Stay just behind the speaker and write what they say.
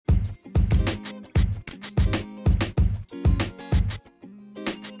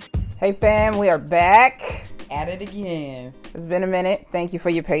Hey fam, we are back. At it again. It's been a minute. Thank you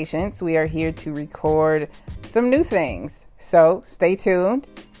for your patience. We are here to record some new things. So stay tuned.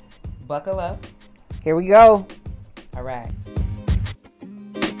 Buckle up. Here we go. All right.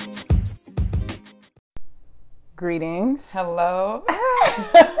 Greetings. Hello.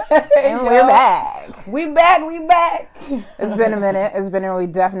 And we're back. We back. It's been a minute. We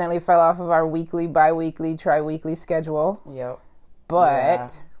definitely fell off of our weekly, bi-weekly, tri-weekly schedule. Yep.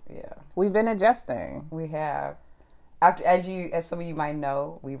 But yeah. We've been adjusting. We have. As some of you might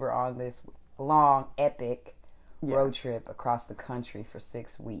know, we were on this long, epic road trip across the country for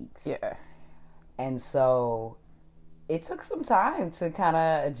 6 weeks. Yeah. And so it took some time to kind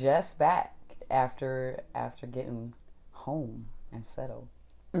of adjust back after getting home and settled.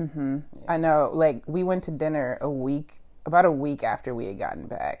 Mm-hmm. Yeah. I know. Like, we went to dinner about a week after we had gotten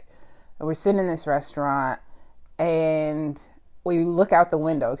back. And we're sitting in this restaurant, and we look out the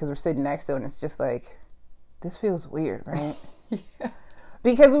window because we're sitting next to it, and it's just like, this feels weird, right? Yeah.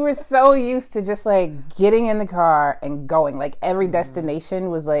 Because we were so used to just like getting in the car and going. Like every destination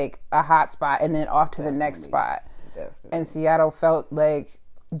was like a hot spot and then off to the next spot. Definitely. And Seattle felt like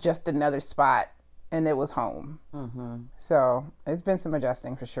just another spot, and it was home. Mm-hmm. So it's been some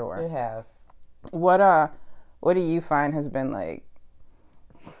adjusting for sure. It has. What do you find has been like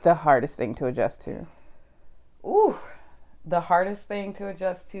the hardest thing to adjust to? Ooh, the hardest thing to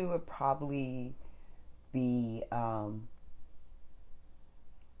adjust to would probably be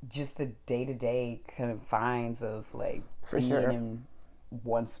just the day-to-day confines of like being in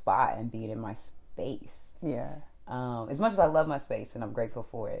one spot and being in my space. Yeah. As much as I love my space and I'm grateful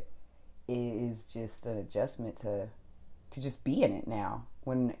for it, it is just an adjustment to just be in it now.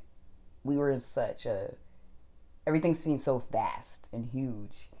 When we were in everything seemed so vast and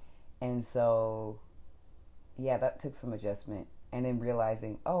huge, and so yeah, that took some adjustment. And then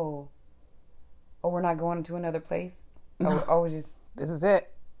realizing, oh, we're not going to another place. This is it.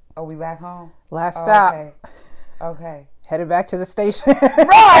 Oh, we back home. Last stop. Okay. Headed back to the station.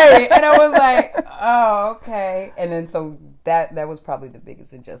 Right. And I was like, oh, okay. And then so that was probably the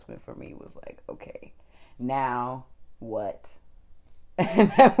biggest adjustment for me, was like, okay, now what?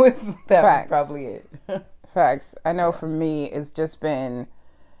 And that was probably it. Facts. I know for me, it's just been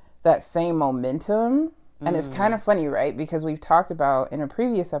that same momentum. And it's kind of funny, right? Because we've talked about in a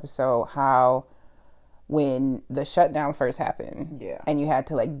previous episode how when the shutdown first happened, and you had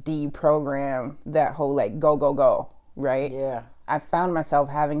to like deprogram that whole like go, right? Yeah. I found myself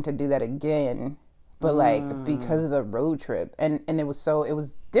having to do that again, but like because of the road trip, and it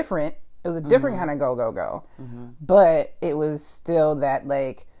was different. It was a different kind of go, but it was still that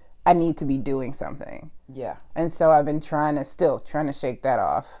like I need to be doing something. Yeah. And so I've been trying to shake that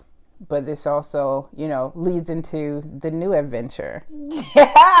off. But this also, leads into the new adventure.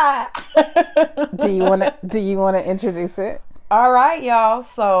 Yeah. Do you want to introduce it? All right, y'all.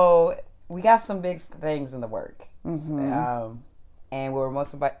 So we got some big things in the work, and I'm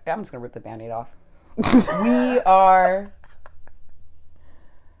just gonna rip the Band-Aid off. We are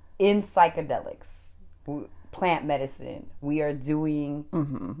in psychedelics, plant medicine. We are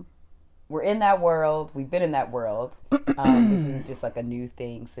doing. We're in that world. We've been in that world. This isn't just like a new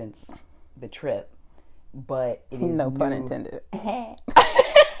thing since the trip, but it is no pun intended.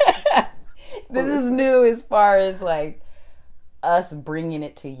 This is new as far as like us bringing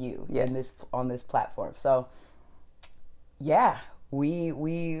it to you on this platform. So yeah, we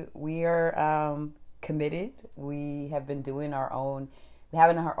are committed. We have been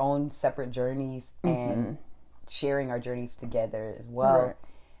having our own separate journeys and sharing our journeys together as well. Right.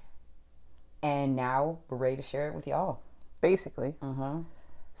 And now we're ready to share it with y'all. Basically.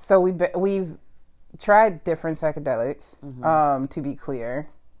 So we've tried different psychedelics, to be clear.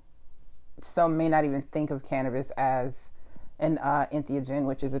 Some may not even think of cannabis as an entheogen,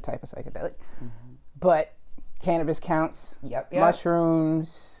 which is a type of psychedelic. But cannabis counts. Yep.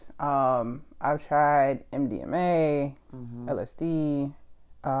 Mushrooms. I've tried MDMA, LSD.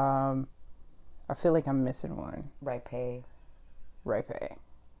 I feel like I'm missing one. Rype.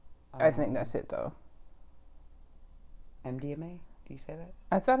 I think that's it, though. MDMA? Do you say that?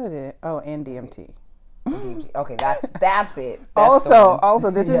 I thought it did. Oh, and DMT. Okay, that's it. That's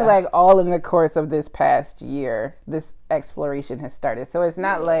also, this is like all in the course of this past year. This exploration has started. So it's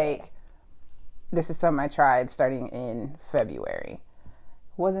not like this is something I tried starting in February.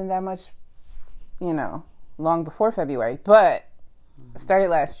 Wasn't that much, long before February, but started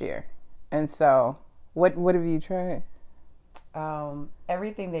last year. And so, what have you tried?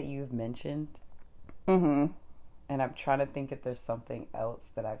 Everything that you've mentioned. And I'm trying to think if there's something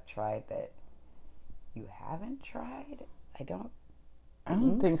else that I've tried that you haven't tried. I don't I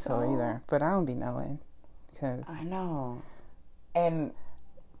don't think so either, but I don't be knowing. Cause I know. And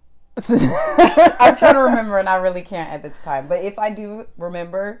I'm trying to remember, and I really can't at this time. But if I do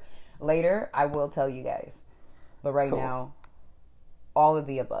remember later, I will tell you guys. But right now, all of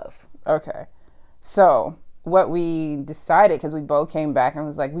the above. Okay. So what we decided, because we both came back and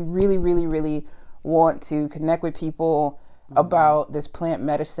was like, we really, really, really want to connect with people about this plant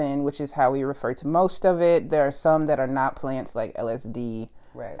medicine, which is how we refer to most of it. There are some that are not plants, like LSD.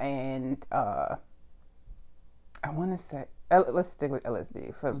 Right. And I want to say, let's stick with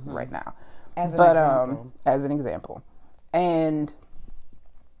LSD for right now. As an example. And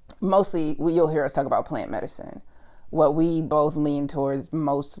mostly, you'll hear us talk about plant medicine. What we both lean towards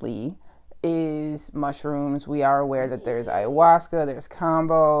mostly is mushrooms. We are aware that there's ayahuasca, there's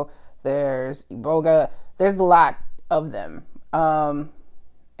kambo, there's iboga. There's a lot of them.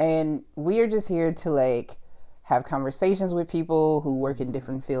 And we are just here to like have conversations with people who work in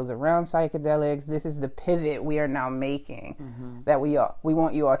different fields around psychedelics. This is the pivot we are now making that we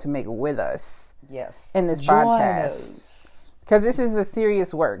want you all to make with us. Yes. In this podcast. Because this is a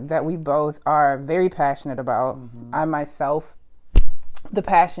serious work that we both are very passionate about. I myself, the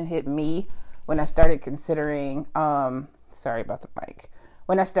passion hit me when I started considering, sorry about the mic,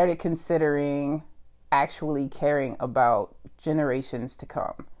 when I started considering actually caring about generations to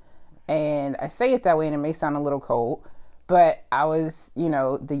come. And I say it that way and it may sound a little cold, but I was,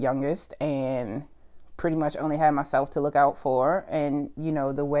 the youngest and pretty much only had myself to look out for. And,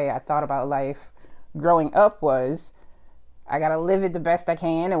 the way I thought about life growing up was, I gotta live it the best I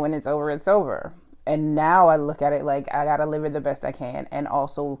can, and when it's over, it's over. And now I look at it like I gotta live it the best I can and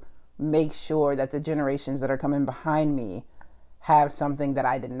also make sure that the generations that are coming behind me have something that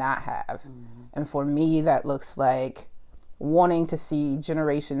I did not have. And for me, that looks like wanting to see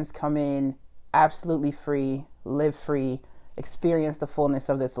generations come in absolutely free, live free, experience the fullness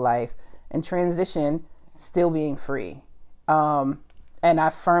of this life, and transition still being free. And I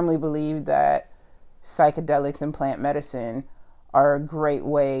firmly believe that psychedelics and plant medicine are a great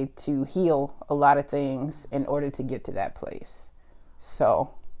way to heal a lot of things in order to get to that place. So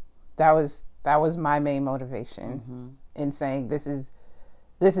that was my main motivation in saying this is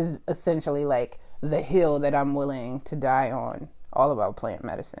essentially like the hill that I'm willing to die on, all about plant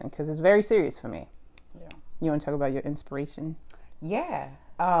medicine, because it's very serious for me. Yeah. You want to talk about your inspiration? Yeah.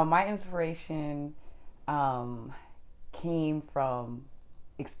 My inspiration came from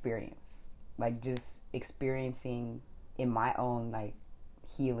experience. Like just experiencing in my own like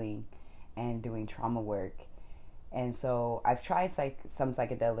healing and doing trauma work. And so I've tried some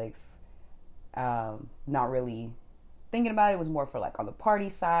psychedelics, not really thinking about it. It was more for like on the party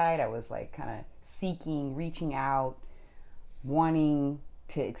side. I was like kind of seeking, reaching out, wanting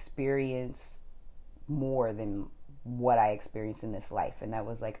to experience more than what I experienced in this life. And that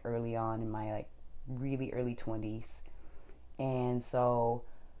was like early on in my like really early 20s. And so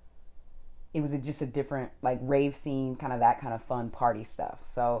it was just a different like rave scene, kind of that kind of fun party stuff.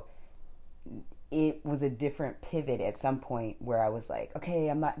 So it was a different pivot at some point where I was like, okay,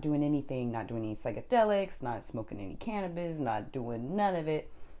 I'm not doing anything, not doing any psychedelics, not smoking any cannabis, not doing none of it.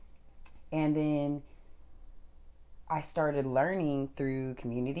 And then I started learning through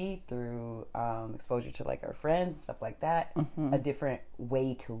community, through exposure to like our friends and stuff like that, a different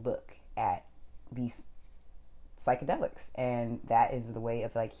way to look at these psychedelics. And that is the way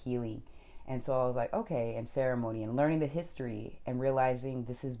of like healing. And so I was like, okay, and ceremony and learning the history and realizing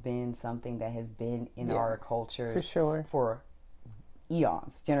this has been something that has been in our culture for sure for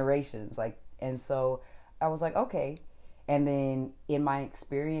eons, generations. Like, and so I was like, okay. And then in my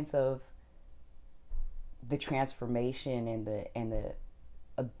experience of the transformation and the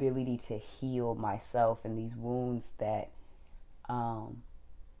ability to heal myself and these wounds that have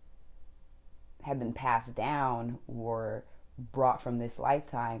been passed down or brought from this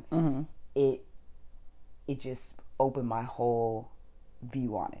lifetime, it just opened my whole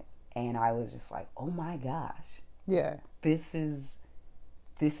view on it. And I was just like, oh my gosh. Yeah. This is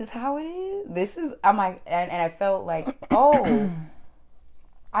how it is. I'm like, and I felt like, oh,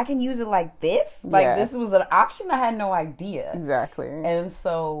 I can use it like this? Like this was an option? I had no idea. Exactly. And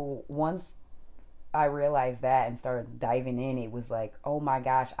so once I realized that and started diving in, it was like, oh my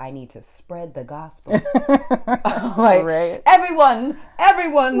gosh, I need to spread the gospel. Like, right. Everyone,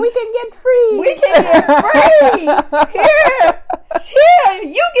 we can get free. Here,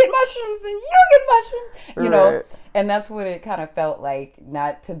 you get mushrooms and you get mushrooms, you know. And that's what it kind of felt like,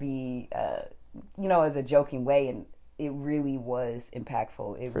 not to be, as a joking way. And it really was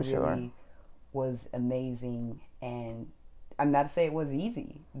impactful. It really was amazing. And I'm not to say it was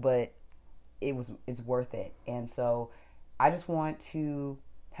easy, but it's worth it. And so I just want to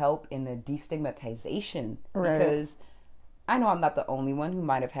help in the destigmatization, right. because I know I'm not the only one who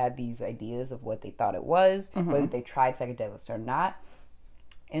might have had these ideas of what they thought it was, whether they tried psychedelics or not.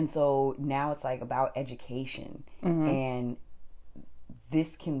 And so now it's like about education, and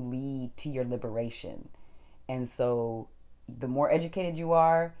this can lead to your liberation. And so the more educated you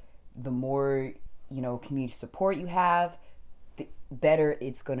are, the more, community support you have, the better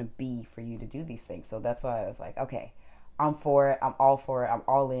it's going to be for you to do these things. So that's why I was like, okay, I'm for it. I'm all for it. I'm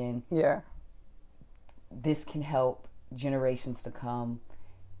all in. Yeah. This can help generations to come.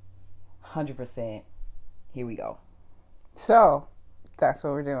 100%. Here we go. So that's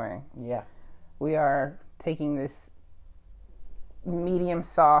what we're doing. Yeah. We are taking this medium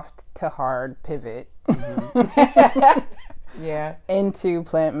soft to hard pivot yeah, into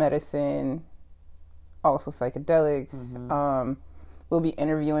plant medicine, also psychedelics. We'll be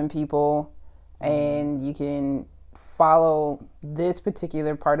interviewing people, and you can follow this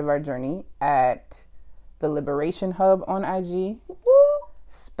particular part of our journey at the Liberation Hub on IG.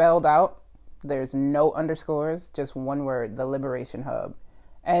 Spelled out. There's no underscores, just one word, the Liberation Hub.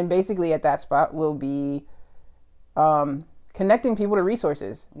 And basically at that spot we'll be connecting people to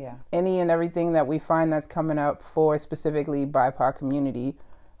resources. Yeah. Any and everything that we find that's coming up for specifically BIPOC community,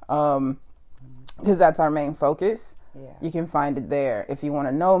 because that's our main focus. Yeah. You can find it there. If you want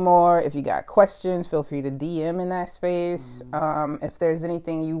to know more, if you got questions, feel free to DM in that space. If there's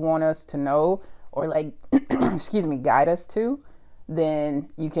anything you want us to know or guide us to, then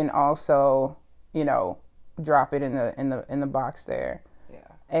you can also, drop it in the box there.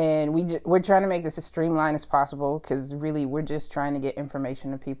 And we're trying to make this as streamlined as possible, because really we're just trying to get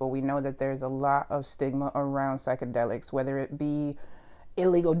information to people. We know that there's a lot of stigma around psychedelics, whether it be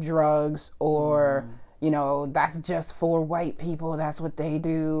illegal drugs or, that's just for white people. That's what they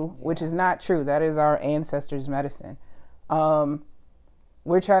do, which is not true. That is our ancestors' medicine.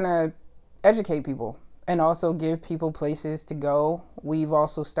 We're trying to educate people and also give people places to go. We've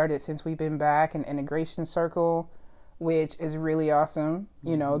also started, since we've been back, an integration circle, which is really awesome.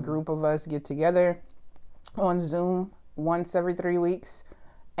 A group of us get together on Zoom once every 3 weeks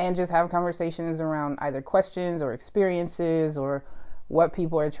and just have conversations around either questions or experiences or what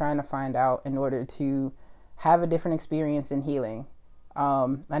people are trying to find out in order to have a different experience in healing.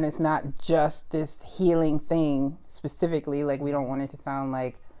 And it's not just this healing thing specifically. Like, we don't want it to sound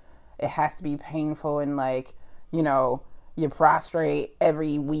like it has to be painful and you prostrate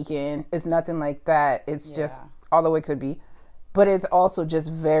every weekend. It's nothing like that. It's just, although it could be, but it's also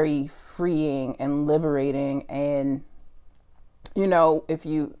just very freeing and liberating. And I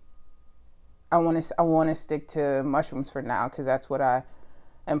want to stick to mushrooms for now, because that's what I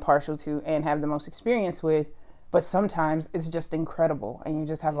am partial to and have the most experience with. But sometimes it's just incredible, and you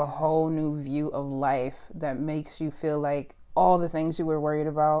just have a whole new view of life that makes you feel like all the things you were worried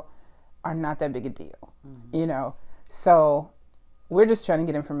about are not that big a deal. So we're just trying to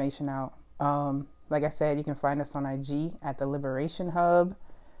get information out. Like I said, you can find us on IG at the Liberation Hub,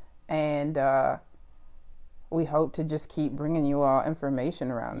 and we hope to just keep bringing you all information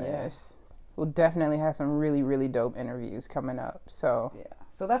around this. We'll definitely have some really, really dope interviews coming up. So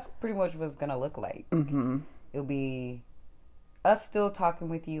that's pretty much what it's gonna look like. It'll be us still talking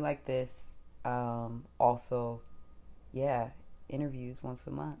with you like this. Also, interviews once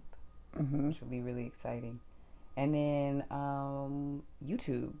a month, which will be really exciting. And then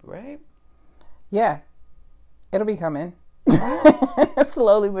YouTube, right? Yeah, it'll be coming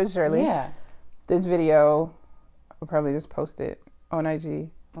slowly but surely. Yeah, this video, I'll probably just post it on IG,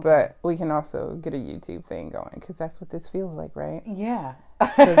 but we can also get a YouTube thing going, because that's what this feels like, right? Yeah.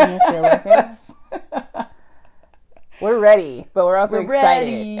 Doesn't it feel like it? We're ready, but we're also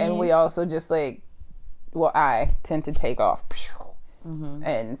excited, and we also just I tend to take off,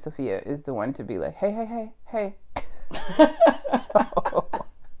 and Sophia is the one to be like, hey. So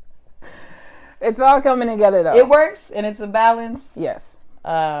it's all coming together, though. It works, and it's a balance. Yes.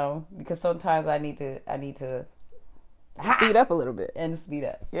 Because sometimes I need to speed up a little bit. And speed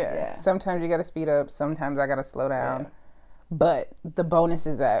up. Yeah. Sometimes you got to speed up. Sometimes I got to slow down. Yeah. But the bonus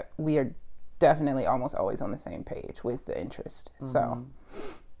is that we are definitely almost always on the same page with the interest. So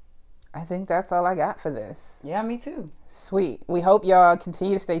I think that's all I got for this. Yeah, me too. Sweet. We hope y'all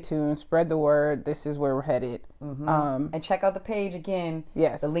continue to stay tuned. Spread the word. This is where we're headed. And check out the page again.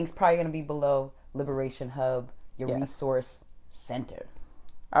 Yes. The link's probably going to be below. Liberation Hub, your resource center.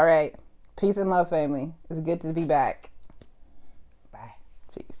 All right. Peace and love, family. It's good to be back. Bye.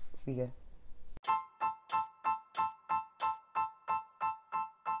 Peace. See ya.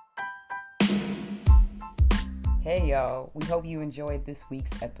 Hey y'all, we hope you enjoyed this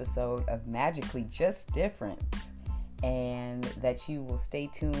week's episode of Magically Just Different. and that you will stay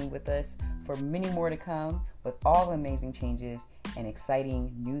tuned with us for many more to come with all the amazing changes and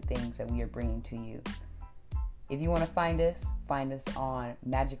exciting new things that we are bringing to you. If you want to find us on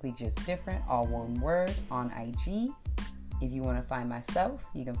Magically Just Different, all one word, on IG. If you want to find myself,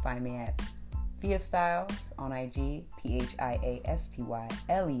 you can find me at Phia Styles on IG,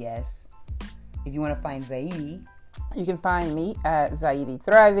 PhiaStyles. If you want to find Zaidi, you can find me at Zaidi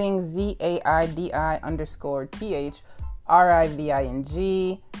Thriving,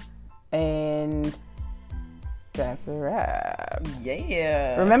 ZAIDI_THRIVING. And that's a wrap.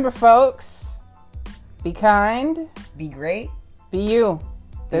 Yeah. Remember, folks, be kind, be great, be you.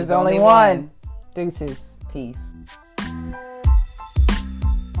 There's only one. Deuces. Peace.